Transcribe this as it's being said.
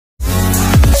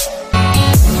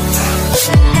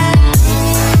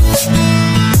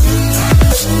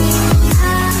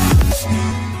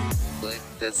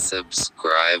the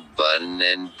subscribe button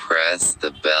and press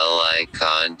the bell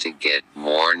icon to get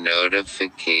more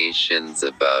notifications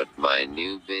about my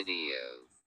new videos.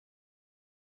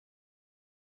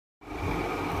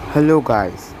 Hello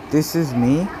guys, this is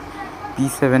me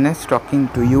P7S talking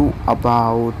to you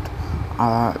about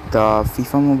the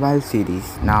FIFA Mobile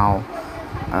series. Now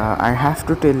I have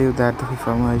to tell you that the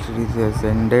FIFA Mobile series has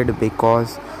ended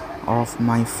because of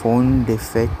my phone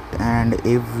defect, and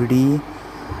every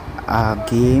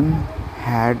game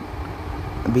had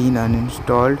been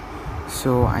uninstalled,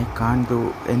 so I can't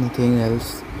do anything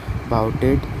else about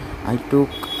it. I took,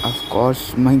 of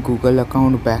course, my Google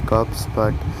account backups,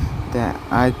 but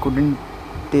I couldn't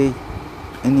take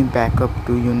any backup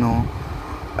to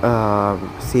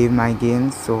save my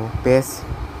games. So PES,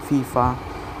 FIFA,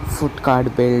 foot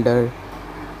card builder,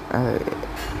 uh,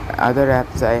 other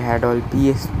apps I had, all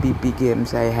PSPP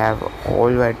games I have,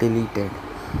 all were deleted.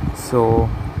 So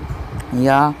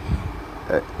yeah,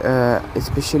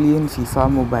 especially in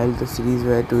FIFA Mobile, the series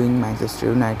we're doing, Manchester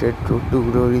United Road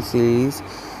to Glory series,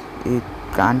 it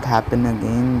can't happen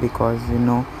again because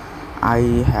I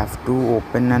have to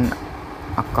open an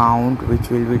account which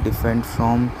will be different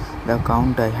from the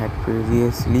account I had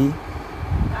previously.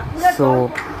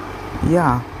 So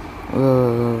yeah,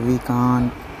 we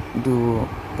can't do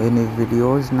any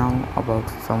videos now about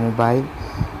FIFA Mobile.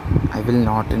 I will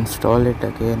not install it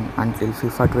again until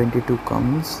FIFA 22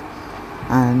 comes,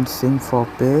 and same for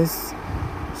PES.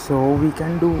 So we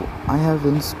can do, I have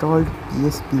installed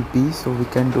PSPP, so we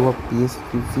can do a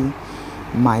PSPP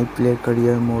my player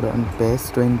career mode on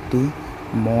PES 20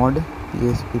 mod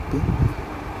PSPP.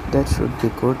 That should be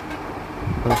good.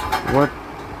 But what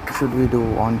should we do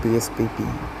on PSPP?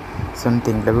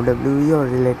 Something WWE or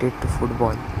related to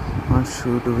football? Or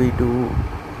should we do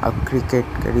a cricket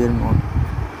career mode?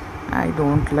 I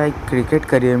don't like cricket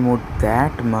career mode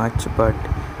that much, but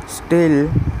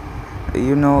still,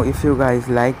 if you guys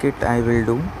like it, I will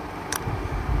do.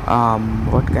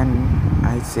 What can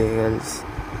I say else?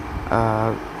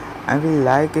 I will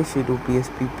like if you do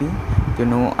PSPP.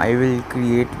 I will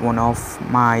create one of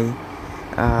my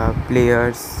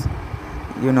players,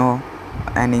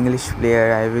 an English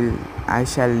player. I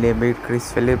shall name it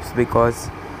Chris Phillips, because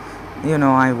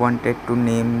I wanted to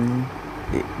name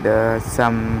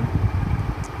some,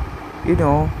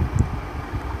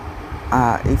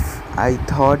 if I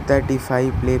thought that if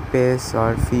I play PES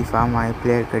or FIFA my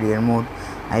player career mode,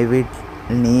 I will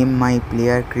name my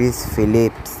player Chris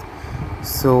Phillips.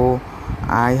 So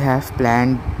I have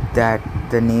planned that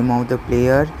the name of the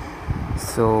player.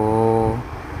 So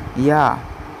yeah,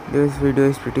 this video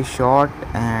is pretty short,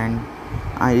 and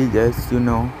I just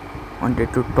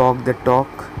wanted to talk the talk,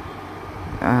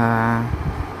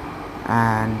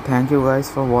 and thank you guys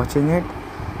for watching it.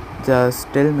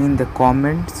 Just tell me in the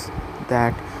comments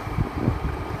that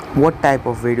what type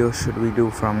of video should we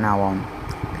do from now on,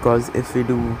 because if we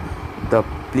do the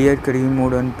player career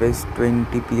mode on PES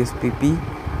 20 PSPP,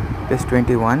 PES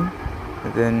 21,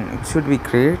 then it should be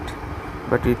great,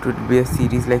 but it would be a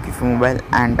series like FIFA Mobile,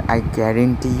 and I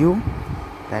guarantee you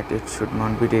that it should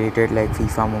not be deleted like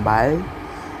FIFA Mobile.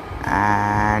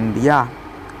 And yeah,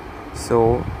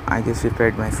 so I just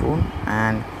repaired my phone,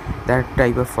 and that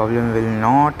type of problem will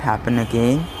not happen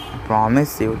again, I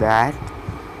promise you that.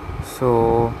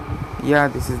 So yeah,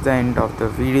 this is the end of the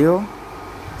video.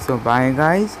 So bye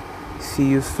guys, see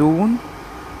you soon,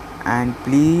 and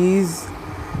please,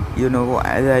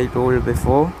 as I told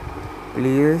before,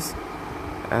 please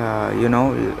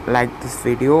like this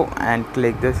video and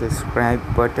click the subscribe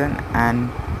button, and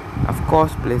of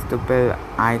course press the bell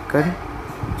icon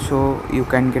so you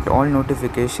can get all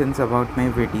notifications about my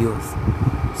videos.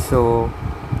 So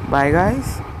bye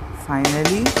guys,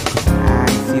 finally, and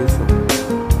see you soon.